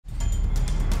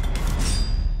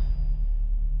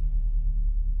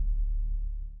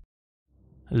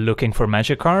Looking for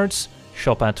Magic cards?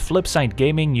 Shop at Flipside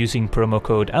Gaming using promo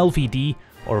code LVD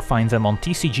or find them on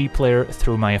TCG Player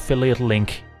through my affiliate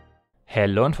link.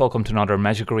 Hello and welcome to another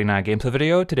Magic Arena gameplay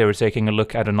video. Today we're taking a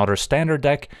look at another standard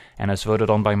deck, and as voted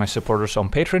on by my supporters on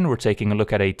Patreon, we're taking a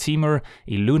look at a Temur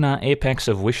Iluna Apex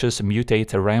of Wishes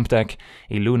Mutate ramp deck.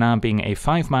 Iluna being a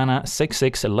 5-mana,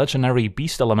 6/6 legendary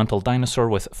beast elemental dinosaur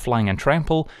with flying and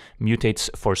trample, mutates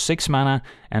for 6 mana,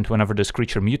 and whenever this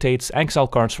creature mutates, exile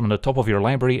cards from the top of your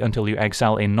library until you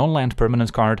exile a non-land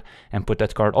permanent card and put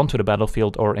that card onto the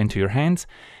battlefield or into your hand.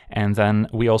 And then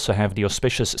we also have the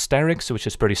Auspicious Starix, which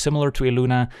is pretty similar to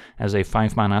Iluna, as a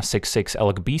 5-mana 6/6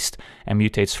 elk beast, and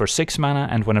mutates for 6 mana,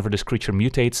 and whenever this creature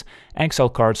mutates, exile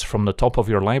cards from the top of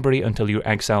your library until you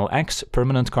exile X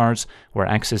permanent cards, where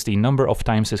X is the number of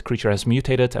times this creature has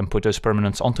mutated, and put those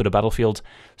permanents onto the battlefield.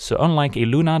 So unlike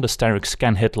Iluna, the Starix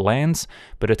can hit lands,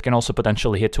 but it can also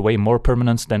potentially hit way more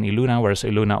permanents than Iluna, whereas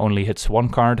Iluna only hits 1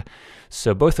 card.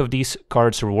 So both of these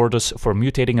cards reward us for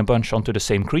mutating a bunch onto the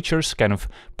same creatures, kind of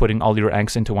putting all your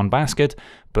eggs into one basket,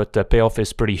 but the payoff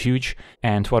is pretty huge.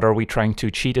 And what are we trying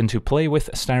to cheat into play with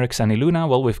Starix and Iluna?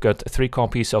 Well, we've got 3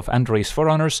 copies of Endorse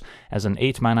Forerunners as an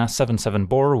 8-mana 7/7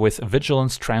 boar with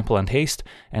Vigilance, Trample and Haste,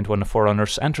 and when the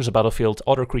Forerunners enters a battlefield,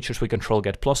 other creatures we control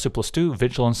get +2/+2,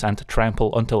 Vigilance and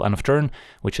Trample until end of turn,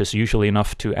 which is usually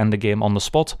enough to end the game on the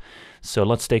spot. So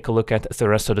let's take a look at the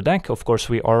rest of the deck. Of course,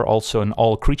 we are also an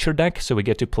all-creature deck, so we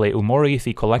get to play Umori,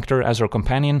 the Collector, as our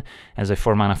companion, as a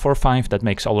 4-mana 4/5 that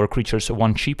makes all our creatures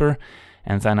 1 cheaper.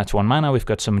 And then at 1 mana, we've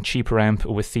got some cheap ramp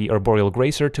with the Arboreal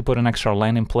Grazer to put an extra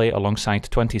land in play alongside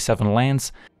 27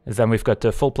 lands. Then we've got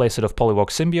the full playset of Polywog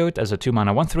Symbiote as a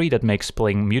 2-mana 1/3 that makes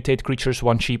playing mutate creatures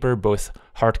 1 cheaper, both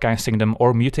hardcasting them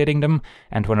or mutating them.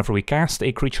 And whenever we cast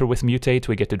a creature with mutate,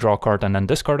 we get to draw a card and then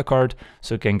discard a card,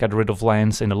 so we can get rid of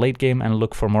lands in the late game and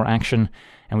look for more action.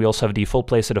 And we also have the full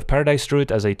playset of Paradise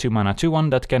Druid as a 2-mana 2/1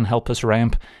 that can help us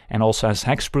ramp, and also has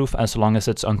hexproof as long as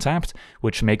it's untapped,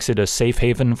 which makes it a safe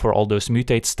haven for all those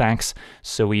mutate stacks,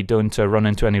 so we don't run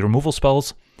into any removal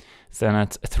spells. Then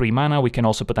at 3 mana, we can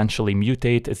also potentially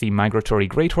mutate the Migratory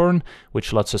Greathorn,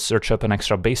 which lets us search up an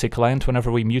extra basic land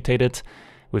whenever we mutate it.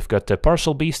 We've got the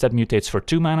Parcel Beast that mutates for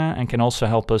 2 mana and can also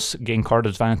help us gain card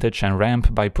advantage and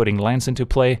ramp by putting lands into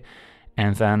play.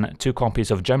 And then 2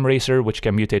 copies of Gemracer, which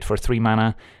can mutate for 3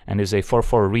 mana and is a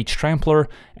 4/4 Reach Trampler,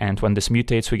 and when this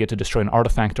mutates we get to destroy an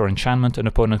artifact or enchantment an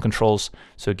opponent controls,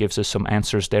 so it gives us some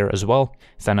answers there as well.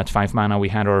 Then at 5 mana we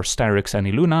had our Starix and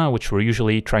Iluna, which we're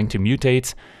usually trying to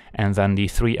mutate, and then the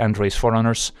 3 Endorse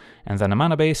Forerunners, and then a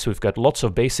mana base. We've got lots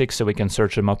of basics, so we can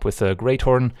search them up with a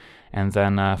Greathorn, and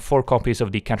then 4 copies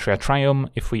of the Catria Triome,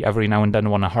 if we every now and then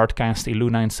want to hardcast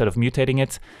Iluna instead of mutating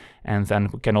it, and then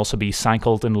can also be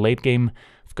cycled in the late game.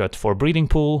 We've got 4 Breeding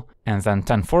Pool, and then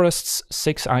 10 forests,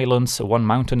 6 islands, 1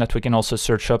 mountain that we can also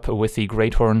search up with the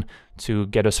Greathorn to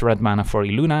get us red mana for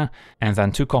Iluna, and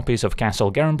then 2 copies of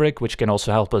Castle Garenbrick, which can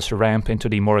also help us ramp into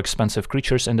the more expensive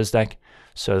creatures in this deck.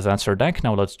 So that's our deck.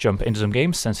 Now let's jump into some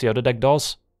games and see how the deck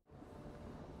does.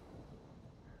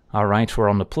 Alright, we're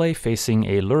on the play, facing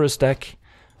a Lurrus deck.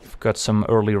 We've got some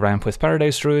early ramp with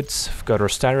Paradise Druids. We've got our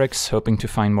Starix, hoping to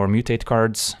find more mutate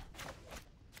cards.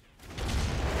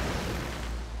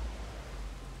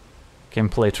 Can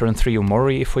play turn 3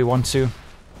 Umori if we want to.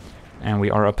 And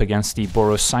we are up against the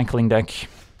Boros Cycling deck.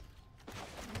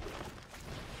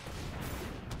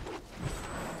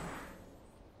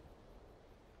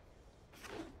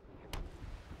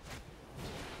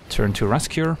 Turn 2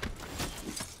 Rescuer.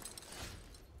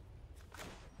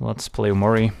 Let's play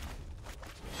Umori.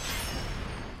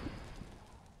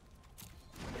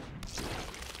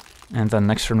 And then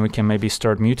next turn we can maybe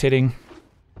start mutating.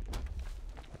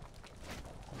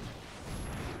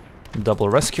 Double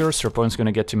Rescuer, so our opponent's going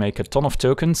to get to make a ton of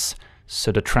tokens.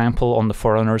 So the Trample on the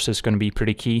Forerunners is going to be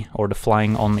pretty key, or the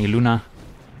Flying on Iluna.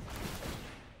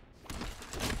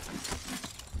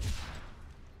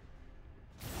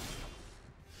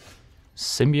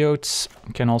 Symbiotes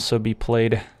can also be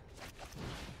played.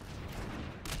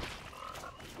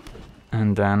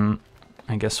 And then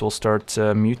I guess we'll start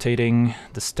mutating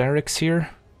the Starix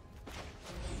here.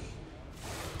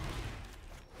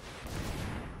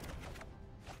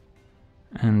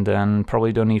 And then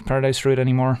probably don't need Paradise Druid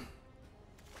anymore.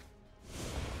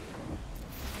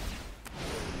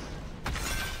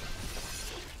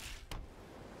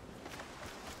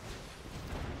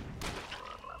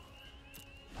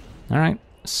 Alright,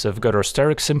 so I've got our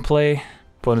Starix in play.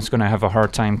 Opponent's gonna have a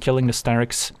hard time killing the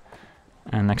Starix.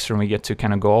 And next turn we get to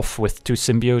kind of go off with 2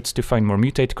 Symbiotes to find more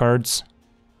mutate cards.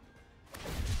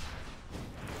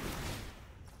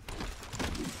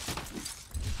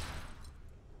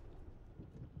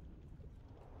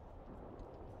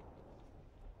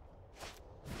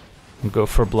 Go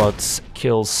for Blood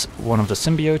kills one of the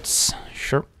symbiotes.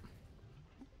 Sure.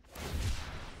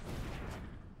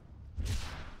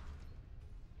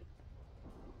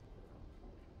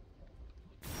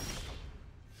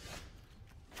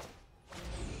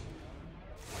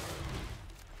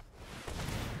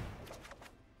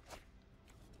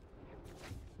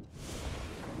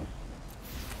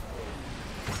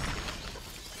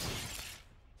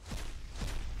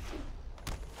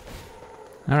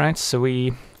 Alright, so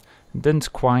we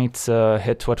didn't quite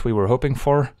hit what we were hoping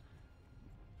for.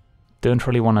 Don't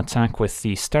really want to attack with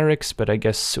the Sterix, but I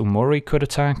guess Umori could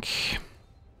attack.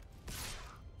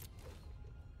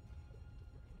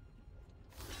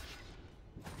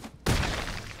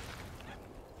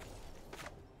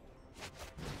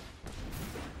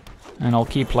 And I'll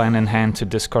keep land in hand to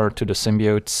discard to the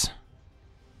symbiotes.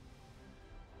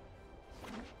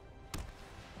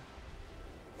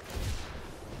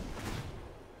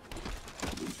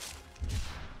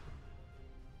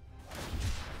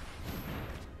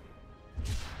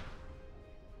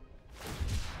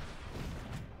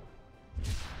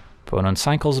 Opponent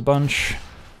cycles a bunch.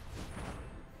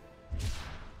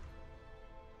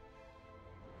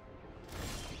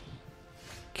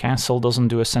 Castle doesn't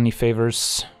do us any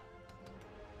favors.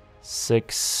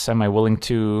 6. Am I willing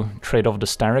to trade off the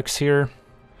Sterix here?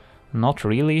 Not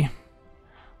really.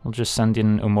 I'll just send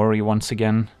in Umori once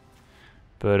again.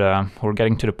 But we're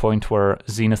getting to the point where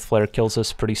Zenith Flare kills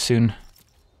us pretty soon.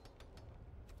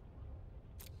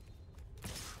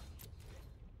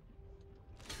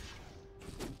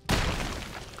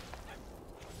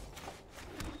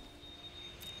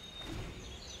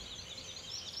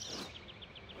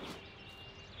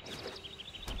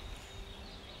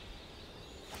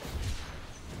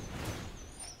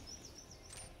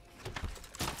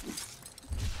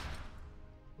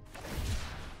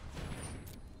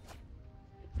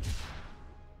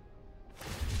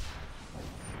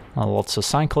 Lots of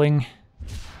cycling.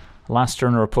 Last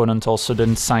turn our opponent also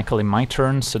didn't cycle in my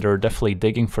turn, so they're definitely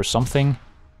digging for something.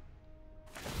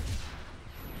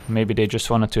 Maybe they just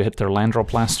wanted to hit their land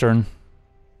drop last turn.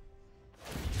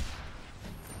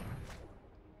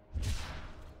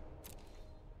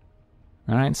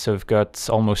 Alright, so we've got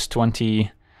almost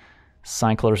 20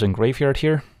 cyclers in graveyard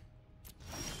here.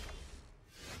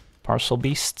 Parcel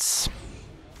beasts.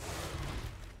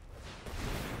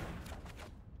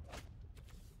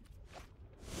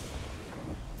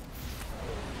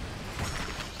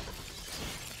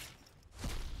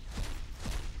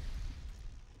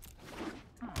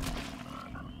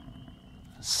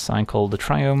 Cycle the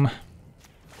Triome.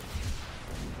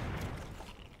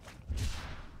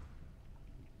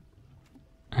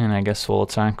 And I guess we'll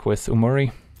attack with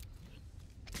Umori.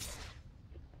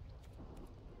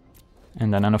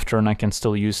 And then end of turn I can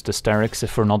still use the Sterix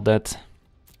if we're not dead.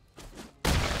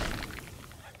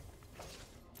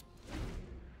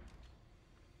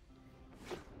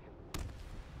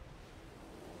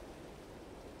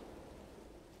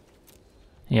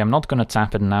 Yeah, I'm not gonna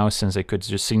tap it now since I could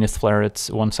just Zenith Flare it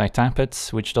once I tap it,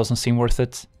 which doesn't seem worth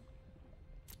it.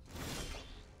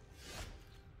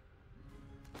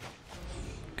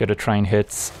 Gotta try and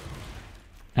hit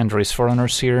Andre's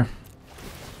Forerunners here.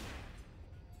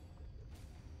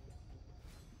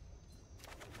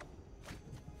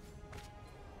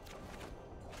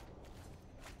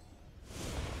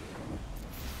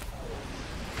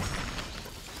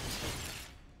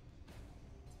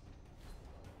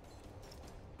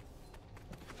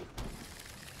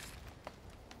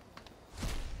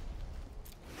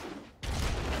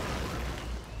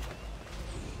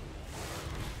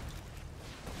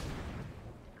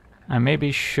 I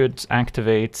maybe should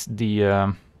activate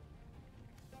the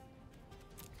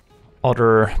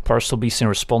other Parcel Beast in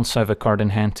response, so I have a card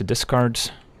in hand to discard.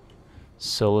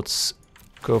 So let's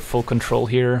go full control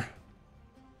here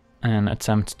and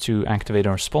attempt to activate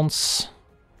a response.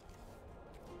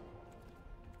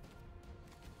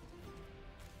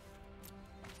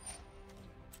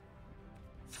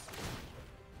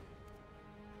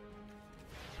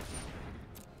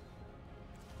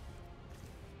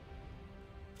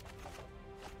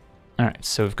 Alright,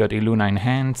 so we've got Illuna in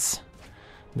hand.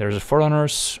 There's a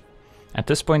Forerunners. At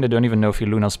this point I don't even know if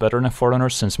Illuna's better than a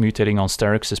Forerunner, since mutating on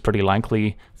Sterix is pretty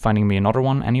likely finding me another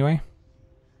one anyway.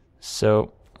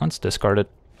 So let's discard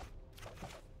it.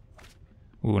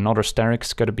 Ooh, another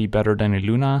Sterix, gotta be better than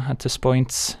Illuna at this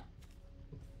point.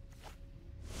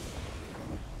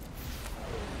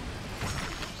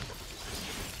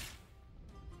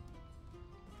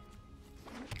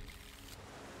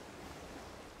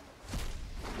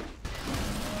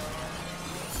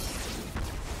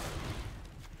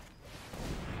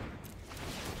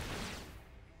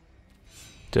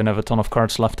 Don't have a ton of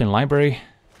cards left in library.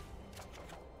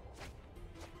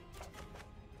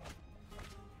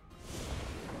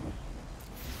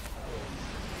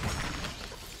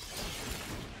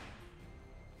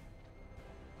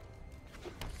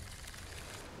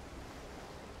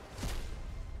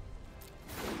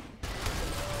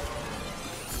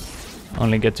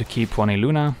 Only get to keep one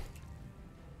Illuna.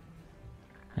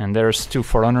 And there's 2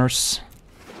 Forerunners.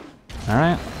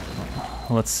 Alright,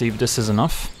 let's see if this is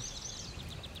enough.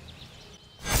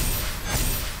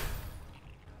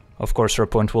 Of course, our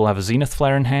opponent will have a Zenith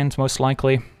Flare in hand, most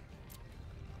likely.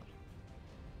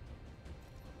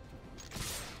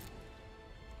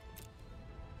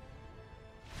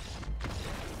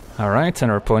 Alright,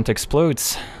 and our opponent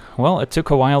explodes. Well, it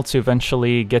took a while to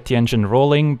eventually get the engine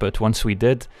rolling, but once we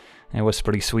did, it was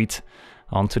pretty sweet.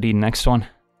 On to the next one.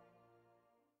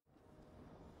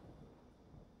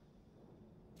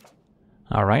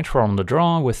 Alright, we're on the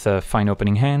draw with fine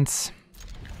opening hands.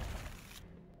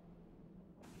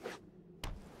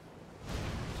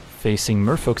 Facing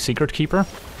Merfolk Secret Keeper.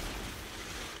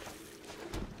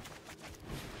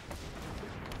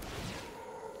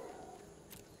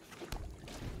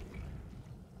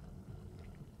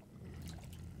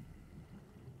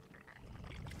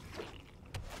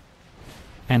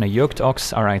 And a Yoked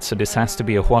Ox. Alright, so this has to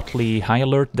be a Whatley High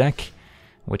Alert deck,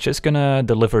 which is gonna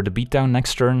deliver the beatdown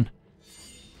next turn.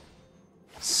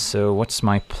 So what's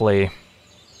my play?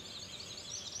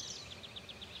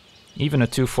 Even a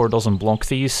 2-4 doesn't block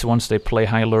these once they play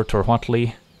High Alert or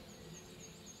Whatley.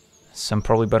 So I'm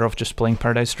probably better off just playing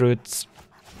Paradise Druids.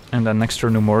 And then next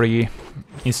turn Umori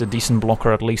is a decent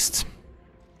blocker at least.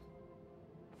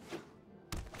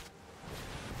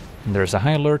 And there's a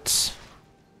High Alert.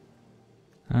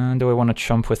 Do I want to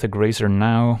chump with a Grazer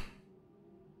now?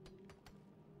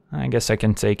 I guess I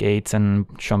can take 8 and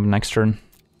chump next turn.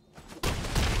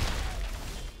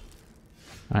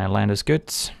 Alright, land is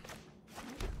good.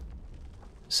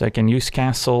 So I can use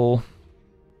Castle.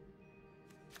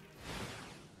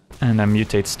 And then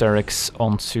mutate Sterix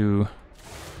onto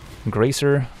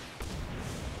Grazer.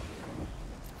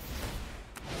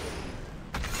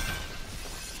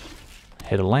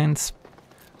 Hit a land.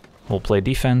 We'll play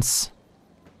defense.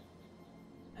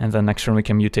 And then next turn we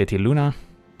can mutate Illuna.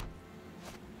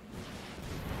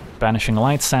 Banishing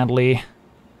Light, sadly.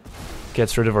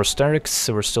 Gets rid of our Sterix,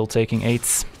 so we're still taking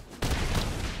 8.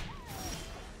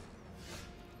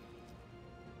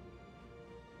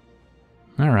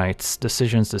 Alright,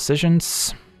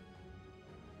 decisions.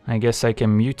 I guess I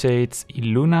can mutate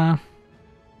Illuna.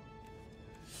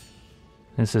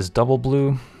 This is double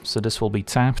blue, so this will be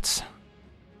tapped.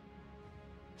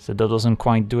 So that doesn't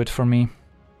quite do it for me.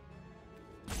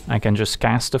 I can just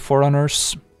cast the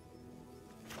Forerunners.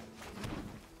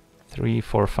 3,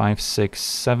 4, 5, 6,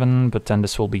 7, but then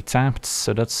this will be tapped,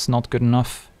 so that's not good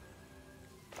enough.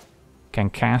 Can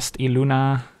cast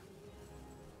Illuna,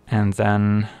 and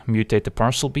then mutate the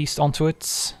Parcel Beast onto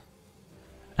it.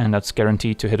 And that's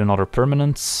guaranteed to hit another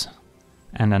permanent.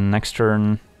 And then next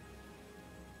turn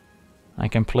I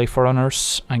can play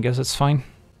Forerunners, I guess it's fine.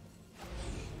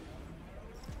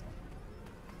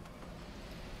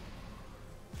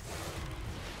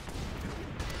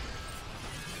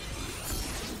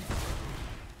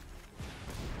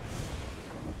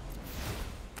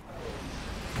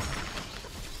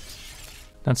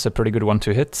 That's a pretty good one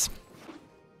to hit.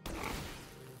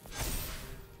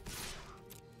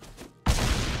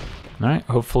 Alright,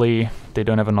 hopefully they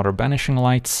don't have another Banishing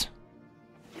Light.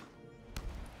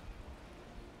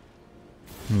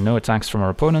 No attacks from our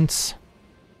opponents.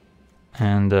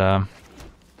 And I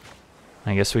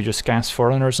guess we just cast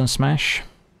Forerunners and smash.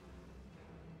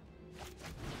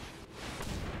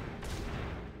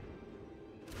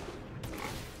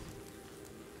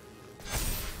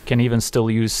 Can even still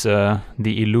use the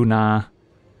Illuna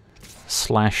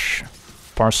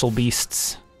 / Parcel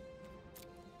Beasts.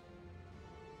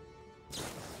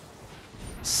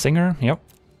 Singer, yep.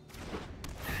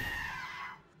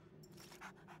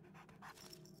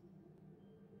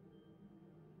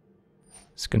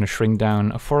 It's gonna shrink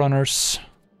down a Forerunners.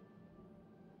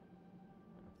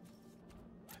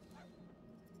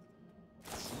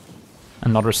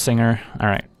 Another Singer,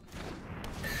 alright.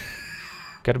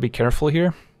 Gotta be careful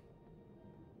here.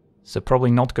 So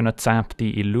probably not gonna tap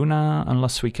the Illuna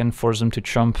unless we can force them to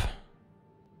chump.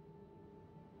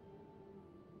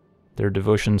 Their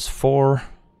devotion's 4.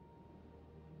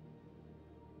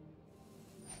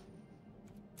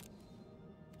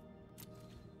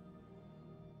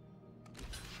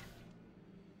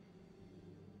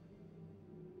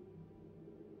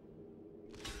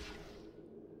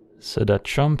 So that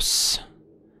chumps.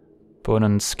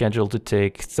 Opponent's scheduled to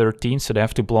take 13, so they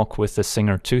have to block with the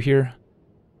Singer 2 here.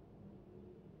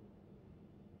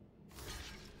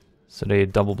 So they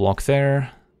double block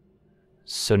there.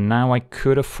 So now I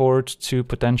could afford to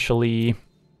potentially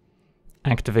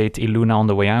activate Illuna on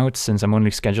the way out, since I'm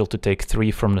only scheduled to take 3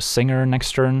 from the Singer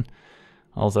next turn.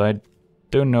 Although I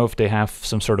don't know if they have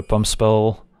some sort of pump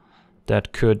spell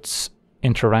that could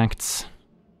interact.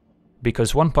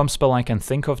 Because one pump spell I can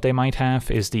think of they might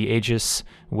have is the Aegis,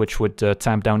 which would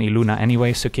tap down Illuna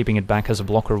anyway, so keeping it back as a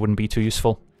blocker wouldn't be too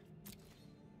useful.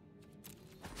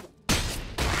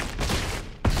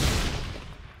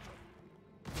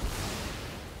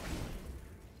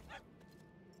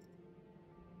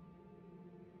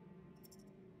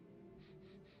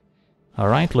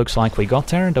 Alright, looks like we got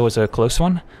there. That was a close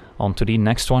one. On to the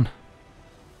next one.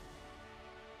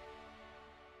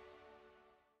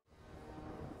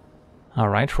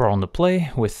 Alright, we're on the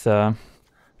play with a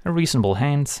reasonable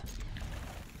hand.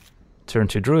 Turn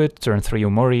 2 Druid, turn 3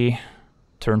 Umori,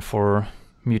 turn 4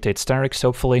 Mutate Starix,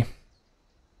 hopefully.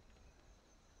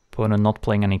 Opponent not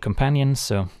playing any companions,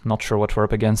 so not sure what we're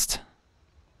up against.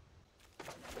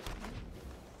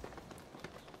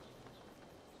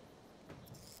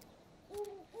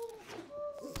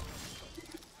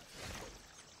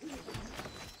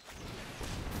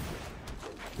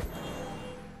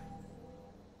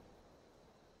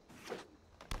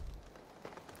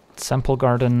 Sample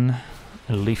Garden,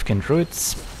 Leafkin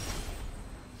Druids.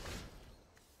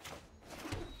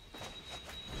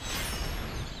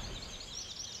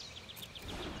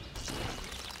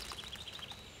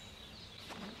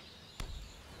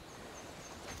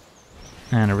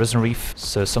 And a Risen Reef,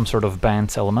 so some sort of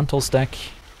banned elementals deck.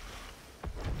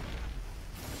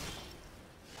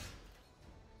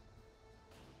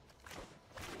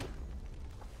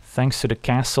 Thanks to the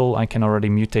castle, I can already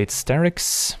mutate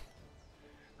Starix,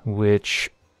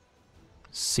 which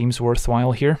seems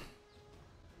worthwhile here.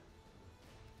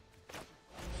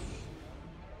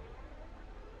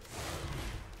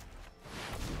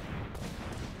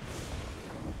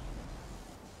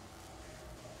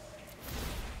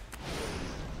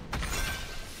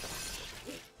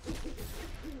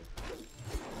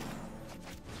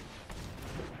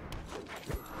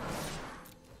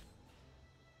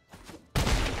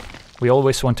 We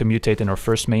always want to mutate in our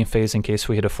first main phase in case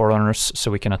we hit a Forerunners, so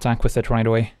we can attack with it right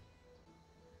away.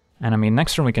 And I mean,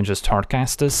 next turn we can just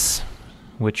hardcast this,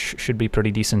 which should be pretty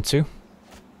decent too.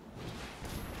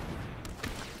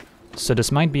 So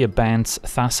this might be a banned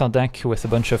Thassa deck with a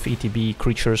bunch of ETB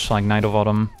creatures like Knight of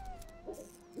Autumn.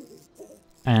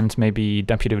 And maybe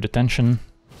Deputy of Detention.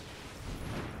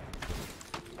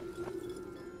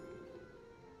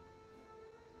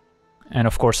 And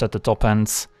of course at the top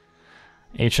end,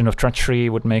 Agent of Treachery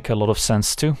would make a lot of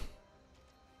sense too.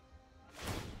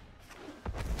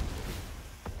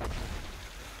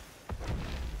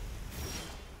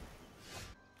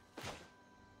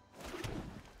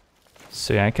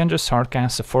 So yeah, I can just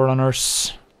hardcast the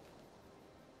Forerunners.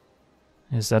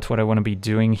 Is that what I want to be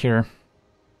doing here?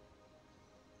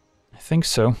 I think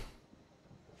so.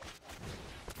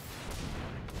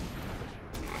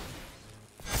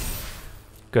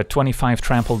 Got 25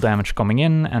 trample damage coming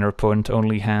in, and our opponent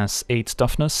only has 8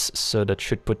 toughness, so that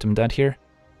should put them dead here.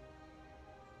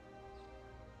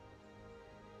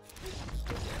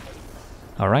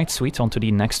 Alright, sweet, on to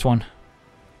the next one.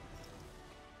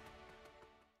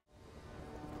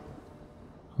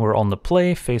 We're on the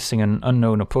play, facing an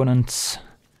unknown opponent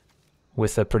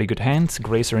with a pretty good hand.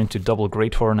 Grazer into double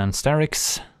Greathorn and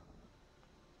Starix.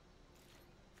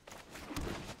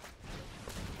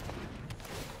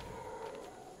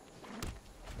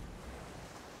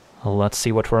 Let's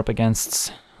see what we're up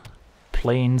against.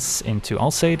 Plains into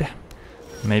Alseid.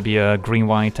 Maybe a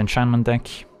green-white enchantment deck.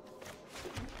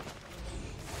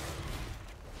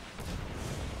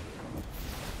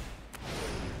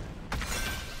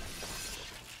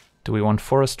 Do we want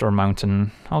forest or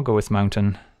mountain? I'll go with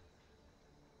mountain.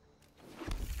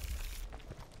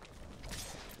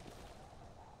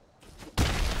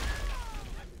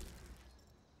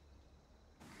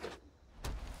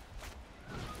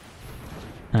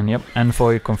 And yep,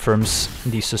 Envoy confirms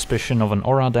the suspicion of an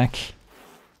aura deck.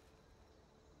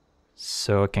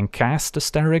 So I can cast the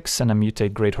Starix and then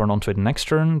mutate Greathorn onto it next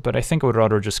turn, but I think I would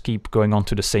rather just keep going on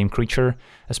to the same creature,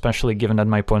 especially given that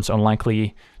my opponent's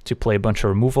unlikely to play a bunch of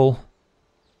removal.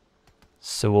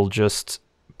 So we'll just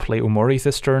play Umori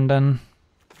this turn then.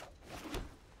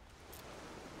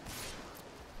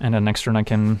 And then next turn I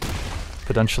can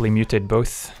potentially mutate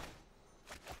both.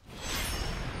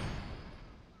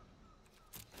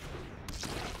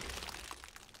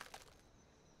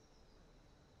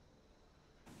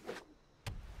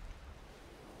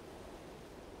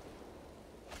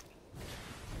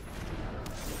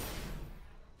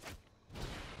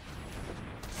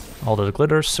 all the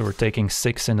glitters, so we're taking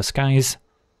 6 in the skies.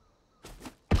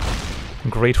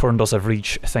 Great Horn does have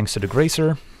reach thanks to the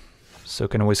Grazer, so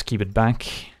can always keep it back.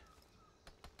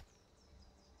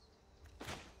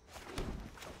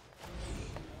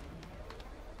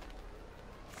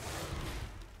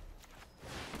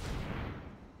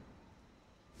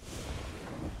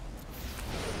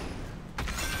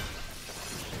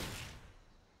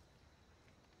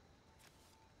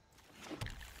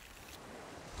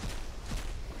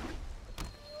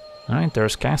 Alright,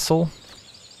 there's Castle.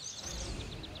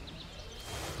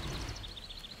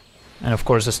 And of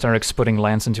course, Asterix putting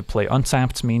lands into play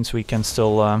untapped means we can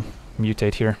still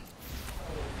mutate here.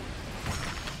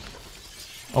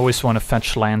 Always want to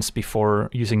fetch lands before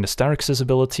using the Asterix's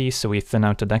ability, so we thin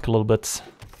out the deck a little bit.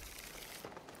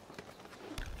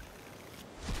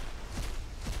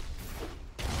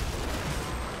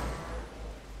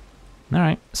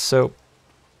 Alright, so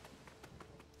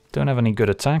don't have any good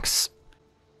attacks.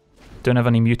 Don't have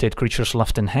any mutate creatures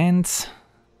left in hand,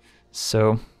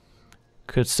 so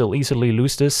could still easily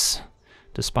lose this,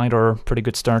 despite our pretty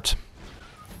good start.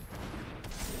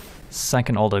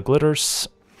 Second all the glitters,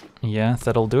 yeah,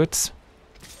 that'll do it.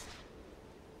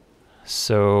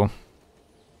 So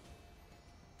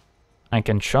I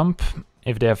can jump.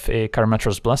 If they have a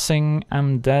Karametra's Blessing,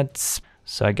 I'm dead,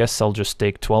 so I guess I'll just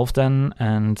take 12 then,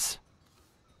 and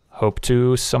hope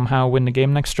to somehow win the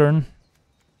game next turn.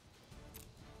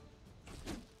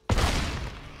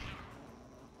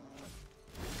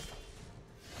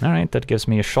 Alright, that gives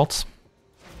me a shot.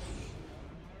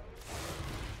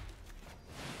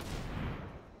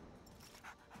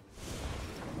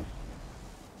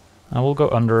 I will go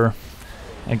under,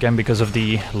 again because of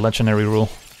the legendary rule.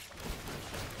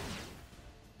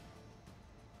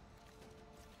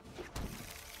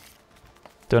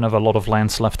 Don't have a lot of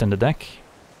lands left in the deck.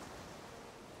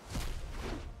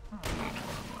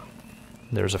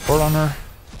 There's a Forerunner.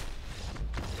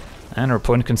 And our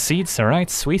opponent concedes,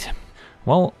 alright, sweet.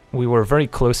 Well, we were very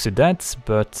close to that,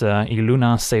 but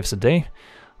Iluna saves the day.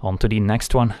 On to the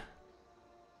next one.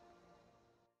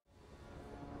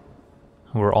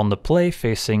 We're on the play,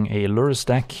 facing a Lurrus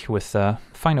deck with a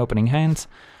fine opening hand.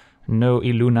 No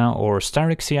Iluna or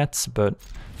Starix yet, but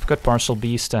we've got Parcel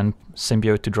Beast and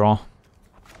Symbiote to draw.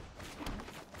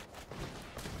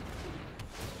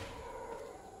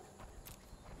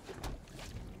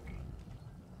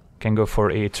 Can go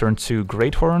for a turn 2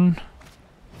 Great Horn.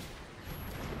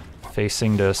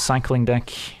 Facing the cycling deck.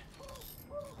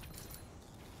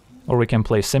 Or we can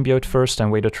play Symbiote first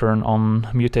and wait a turn on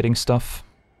mutating stuff.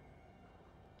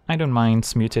 I don't mind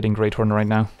mutating Great Horn right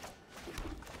now.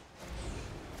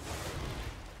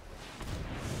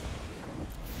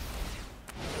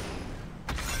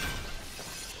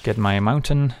 Get my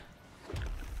mountain.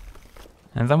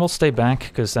 And then we'll stay back,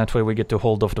 because that way we get to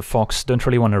hold off the Fox. Don't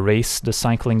really want to race the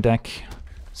cycling deck,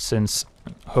 since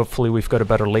hopefully we've got a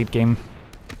better late game.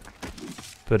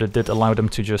 But it did allow them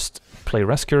to just play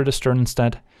Rescuer this turn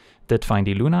instead. Did find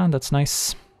Iluna, that's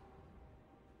nice.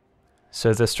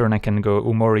 So this turn I can go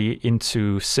Umori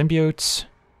into Symbiote.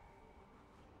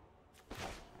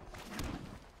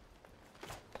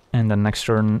 And then next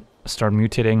turn start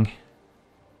mutating.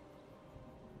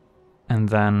 And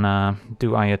then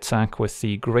do I attack with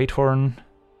the Great Horn?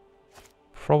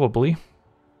 Probably.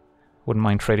 Wouldn't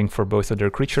mind trading for both of their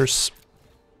creatures.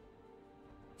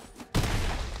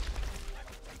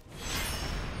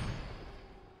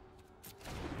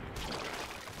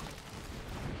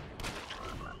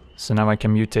 So now I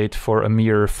can mutate for a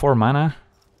mere 4 mana.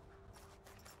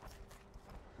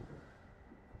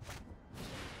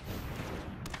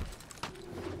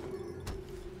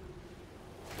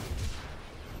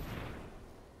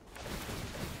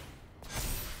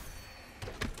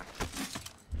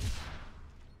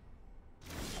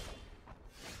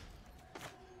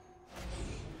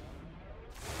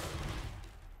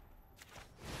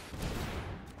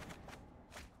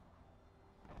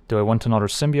 Do I want another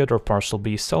Symbiote or Parcel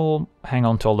Beast? I'll hang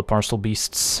on to all the Parcel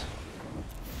Beasts.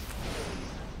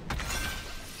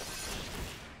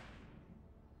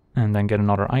 And then get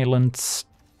another island.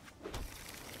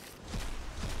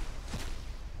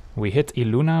 We hit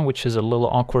Iluna, which is a little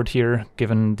awkward here,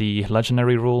 given the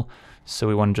legendary rule. So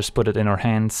we want to just put it in our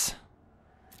hands.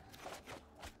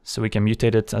 So we can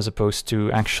mutate it as opposed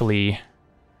to actually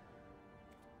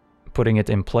putting it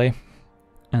in play.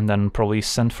 And then probably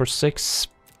send for 6.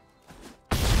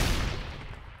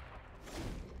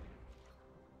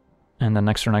 And then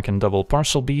next turn I can double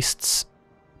Parcel Beasts.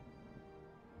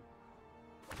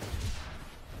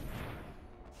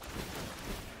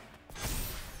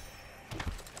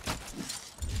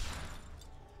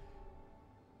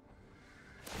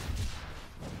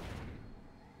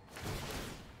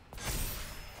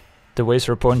 The ways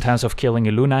your opponent has of killing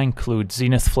a Luna include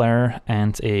Zenith Flare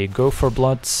and a Go for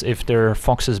Blood if their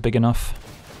Fox is big enough.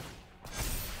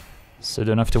 So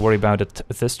don't have to worry about it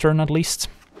this turn at least.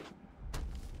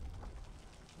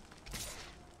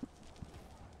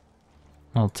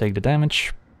 I'll take the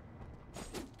damage.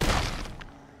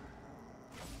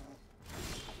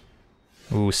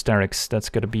 Ooh, Sterix, that's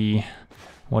gonna be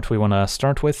what we wanna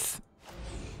start with.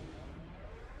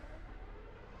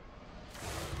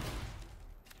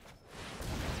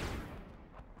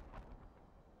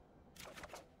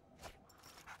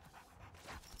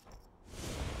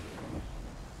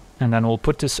 And then we'll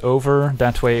put this over,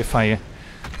 that way if I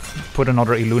put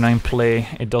another Illuna in play,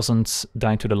 it doesn't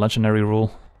die to the legendary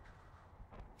rule.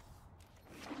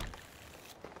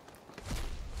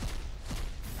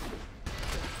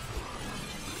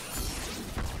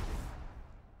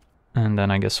 And then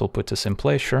I guess we'll put this in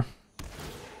play, sure.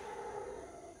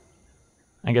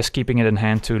 I guess keeping it in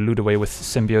hand to loot away with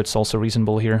symbiotes also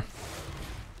reasonable here.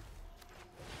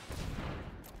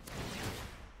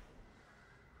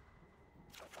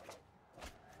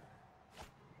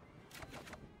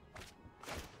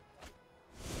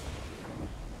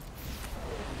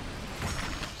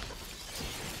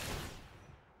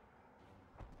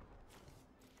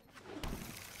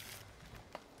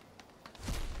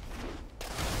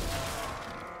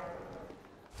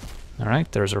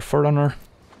 Alright, there's our Forerunner.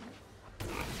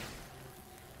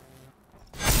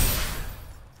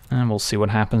 And we'll see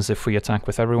what happens if we attack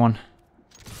with everyone.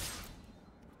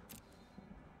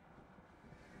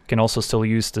 Can also still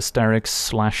use the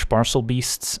Sterix / Parcel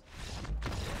Beasts.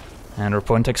 And our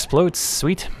opponent explodes,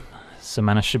 sweet. So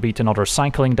managed to beat another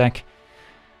cycling deck.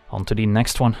 On to the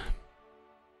next one.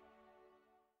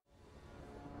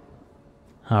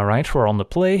 Alright, we're on the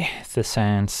play. This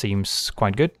hand seems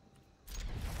quite good.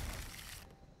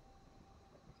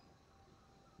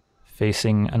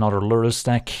 Facing another Lurrus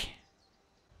deck.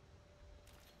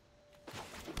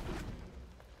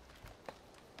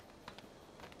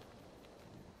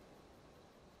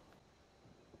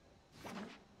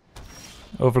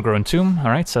 Overgrown Tomb,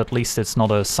 alright, so at least it's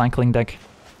not a cycling deck.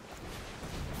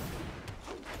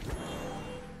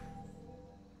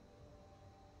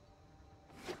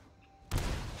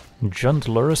 Jund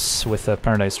Lurrus with a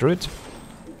Paradise Druid.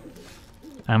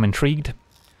 I'm intrigued.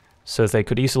 So they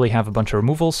could easily have a bunch of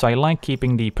removals, so I like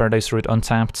keeping the Paradise Root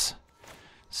untapped.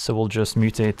 So we'll just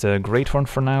mutate a Great Horn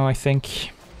for now, I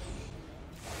think.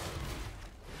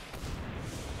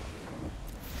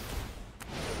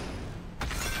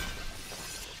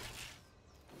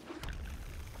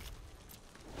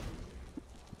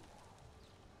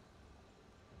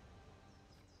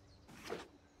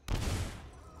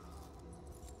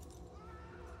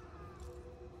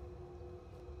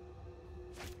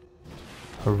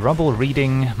 Rubble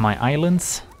reading my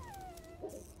islands.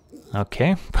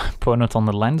 Okay, opponent on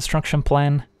the land destruction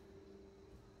plan.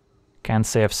 Can't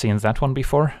say I've seen that one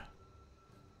before.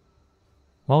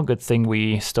 Well, good thing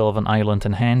we still have an island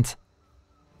in hand.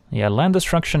 Yeah, land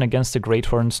destruction against the Great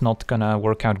Horn's not gonna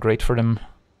work out great for them.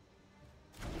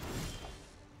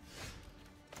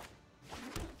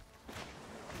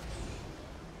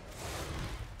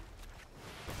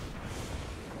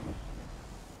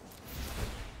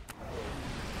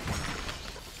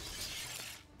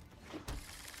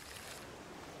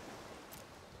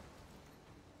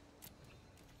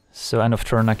 So end of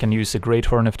turn I can use the Great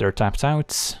Horn if they're tapped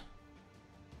out,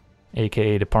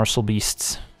 aka the Parcel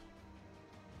Beasts.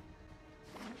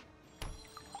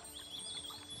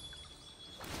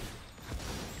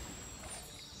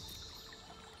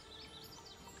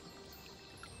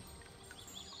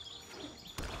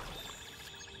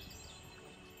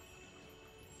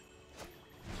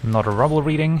 Not a Rubble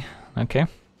reading, okay.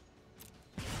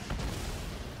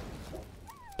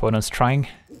 Opponent's trying.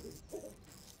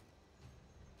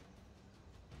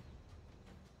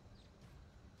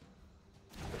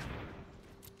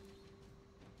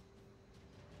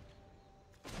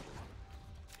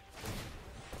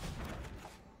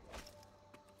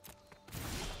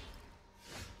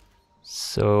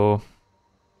 So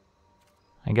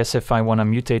I guess if I want to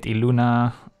mutate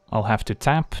Illuna, I'll have to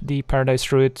tap the Paradise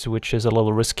Druid, which is a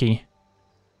little risky.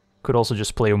 Could also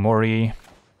just play Omori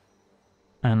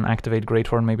and activate Great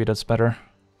Horn, maybe that's better.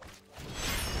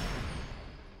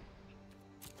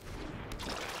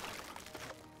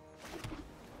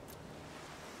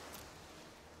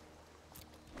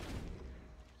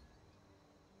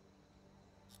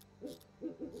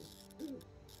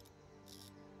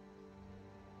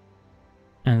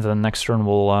 And then next turn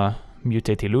we'll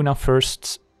mutate Illuna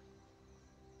first.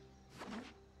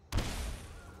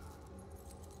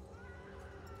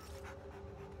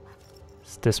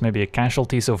 Is this maybe a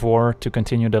Casualties of War to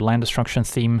continue the land destruction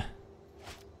theme?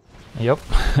 Yep,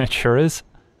 it sure is.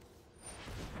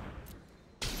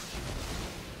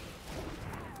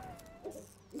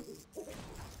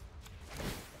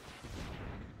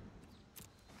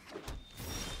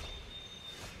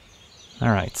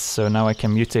 Alright, so now I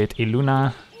can mutate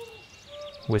Iluna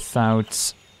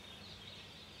without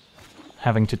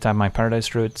having to tap my Paradise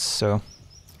Druid, so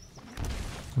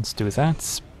let's do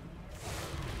that.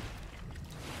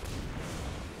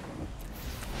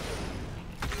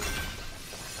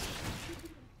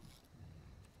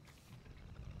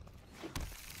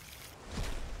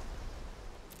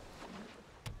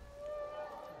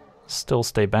 Still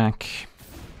stay back.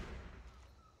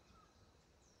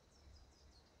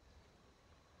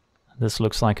 This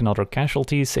looks like another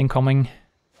Casualties incoming.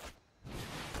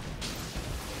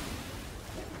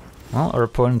 Well, our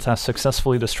opponent has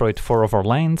successfully destroyed 4 of our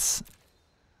lands,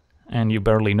 and you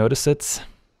barely notice it.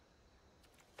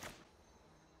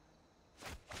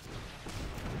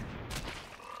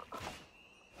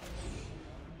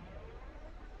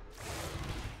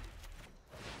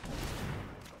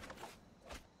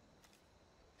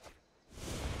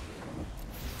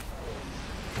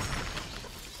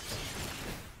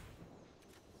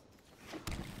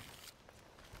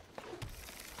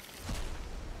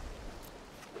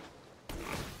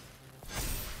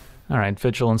 Alright,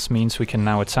 Vigilance means we can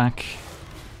now attack.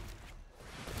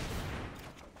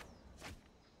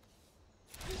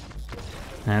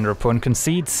 And our opponent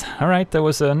concedes. Alright, that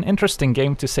was an interesting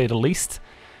game to say the least.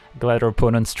 Glad our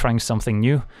opponent's trying something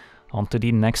new. On to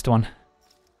the next one.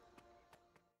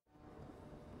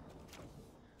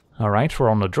 Alright, we're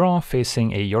on the draw,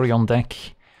 facing a Yorion deck.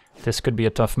 This could be a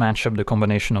tough matchup, the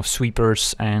combination of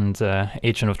Sweepers and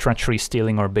Agent of Treachery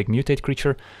stealing our big mutate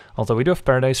creature. Although we do have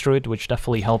Paradise Druid, which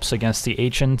definitely helps against the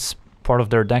Agents part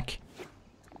of their deck.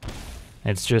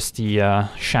 It's just the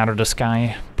Shatter the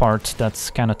Sky part that's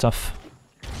kinda tough.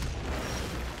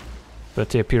 But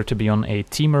they appear to be on a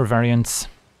Temur variant.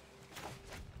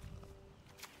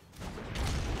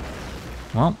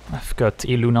 Well, I've got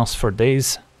Ilunas for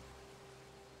days.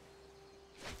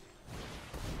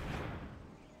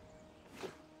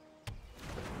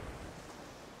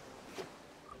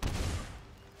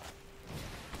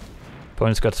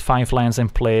 Opponent's got 5 lands in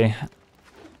play,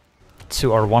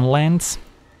 2 are 1 lands.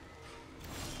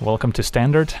 Welcome to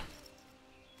Standard.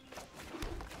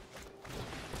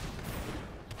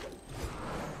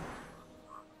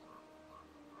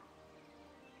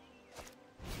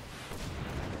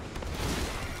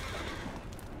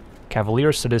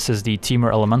 Cavalier, so this is the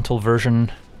Temur Elemental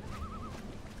version.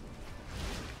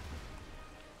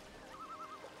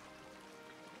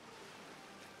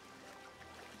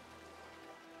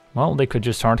 Well, they could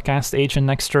just hardcast Agent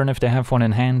next turn if they have one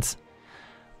in hand,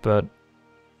 but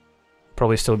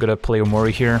probably still gonna play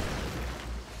Omori here.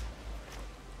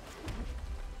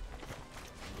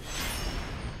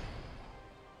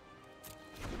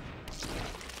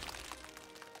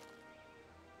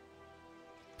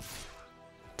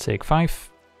 Take 5.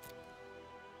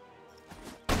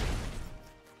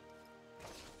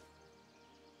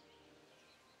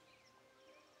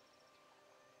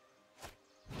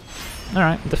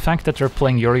 Alright, the fact that they're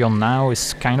playing Yorion now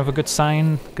is kind of a good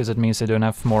sign, because it means they don't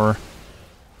have more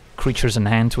creatures in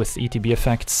hand with ETB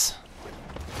effects.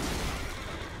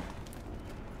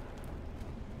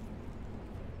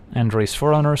 And raise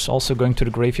Forerunners also going to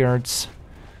the graveyards.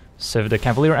 So if the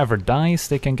Cavalier ever dies,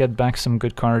 they can get back some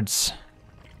good cards.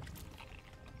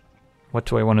 What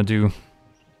do I want to do?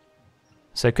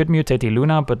 So I could mutate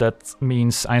Iluna, but that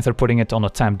means either putting it on a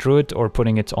tapped Druid or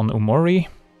putting it on Umori.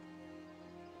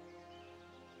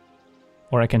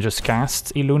 Or I can just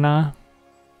cast Iluna,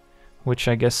 which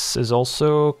I guess is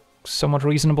also somewhat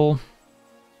reasonable.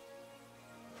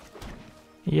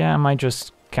 Yeah, I might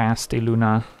just cast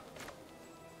Iluna.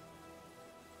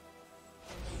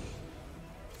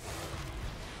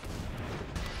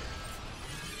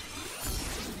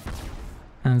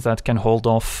 And that can hold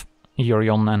off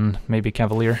Yorion and maybe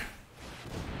Cavalier.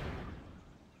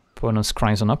 Opponent's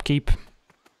cries on upkeep.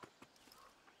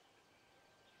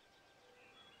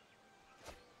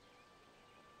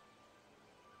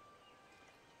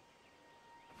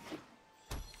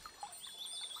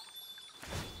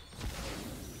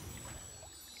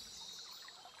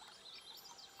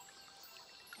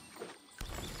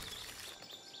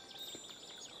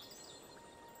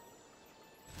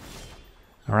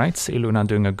 Alright, Iluna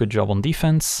doing a good job on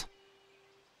defense.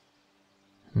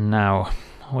 Now,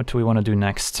 what do we want to do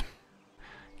next?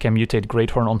 Can mutate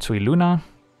Greathorn onto Iluna,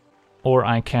 or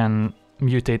I can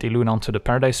mutate Iluna onto the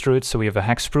Paradise Druid, so we have a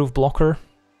hexproof blocker.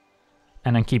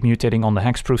 and then keep mutating on the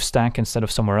hexproof stack instead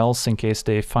of somewhere else in case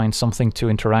they find something to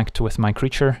interact with my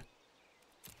creature.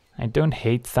 I don't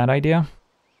hate that idea.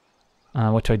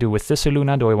 What do I do with this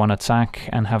Illuna? Do I want to attack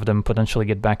and have them potentially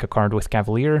get back a card with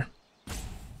Cavalier?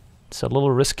 It's a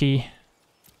little risky.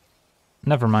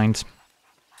 Never mind.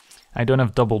 I don't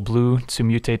have double blue to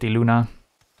mutate Illuna,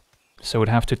 so I would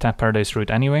have to tap Paradise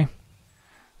Root anyway.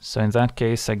 So in that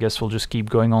case, I guess we'll just keep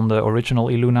going on the original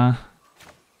Illuna.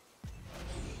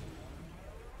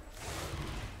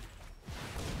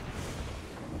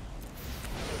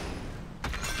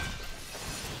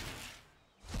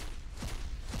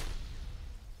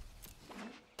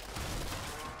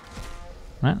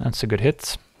 Right, that's a good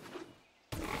hit.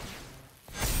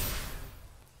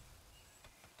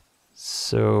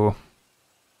 So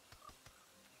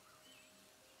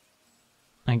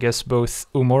I guess both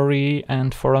Umori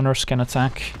and Forerunners can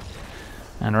attack.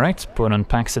 Alright, opponent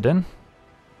packs it in.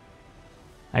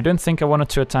 I don't think I wanted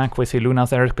to attack with Illuna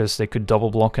there, because they could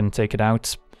double block and take it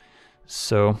out.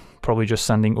 So probably just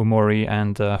sending Umori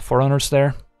and Forerunners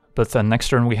there. But then next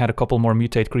turn we had a couple more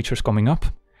mutate creatures coming up.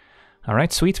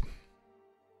 Alright, sweet.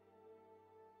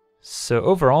 So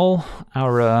overall,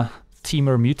 our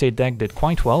Temur Mutate deck did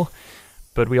quite well,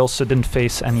 but we also didn't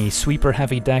face any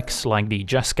sweeper-heavy decks like the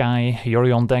Jeskai,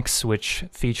 Yorion decks, which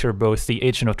feature both the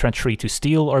Agent of Treachery to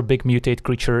steal our big mutate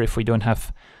creature if we don't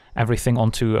have everything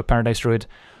onto a Paradise Druid,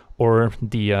 or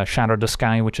the Shatter the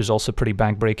Sky, which is also pretty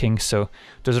backbreaking. So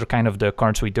those are kind of the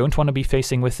cards we don't want to be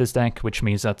facing with this deck, which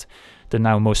means that the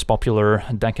now most popular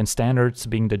deck in Standards,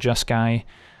 being the Jeskai,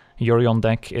 Yorion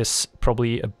deck, is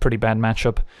probably a pretty bad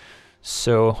matchup.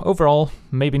 So overall,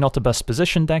 maybe not the best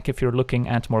position deck if you're looking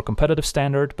at more competitive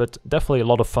Standard, but definitely a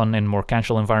lot of fun in more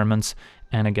casual environments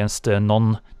and against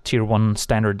non-tier 1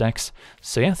 Standard decks.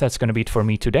 So yeah, that's going to be it for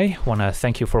me today. Wanna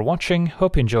thank you for watching,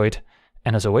 hope you enjoyed,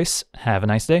 and as always, have a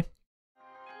nice day.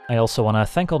 I also want to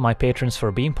thank all my patrons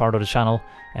for being part of the channel,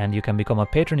 and you can become a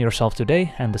patron yourself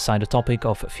today and decide the topic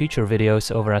of future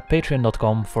videos over at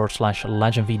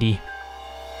patreon.com/LegenVD.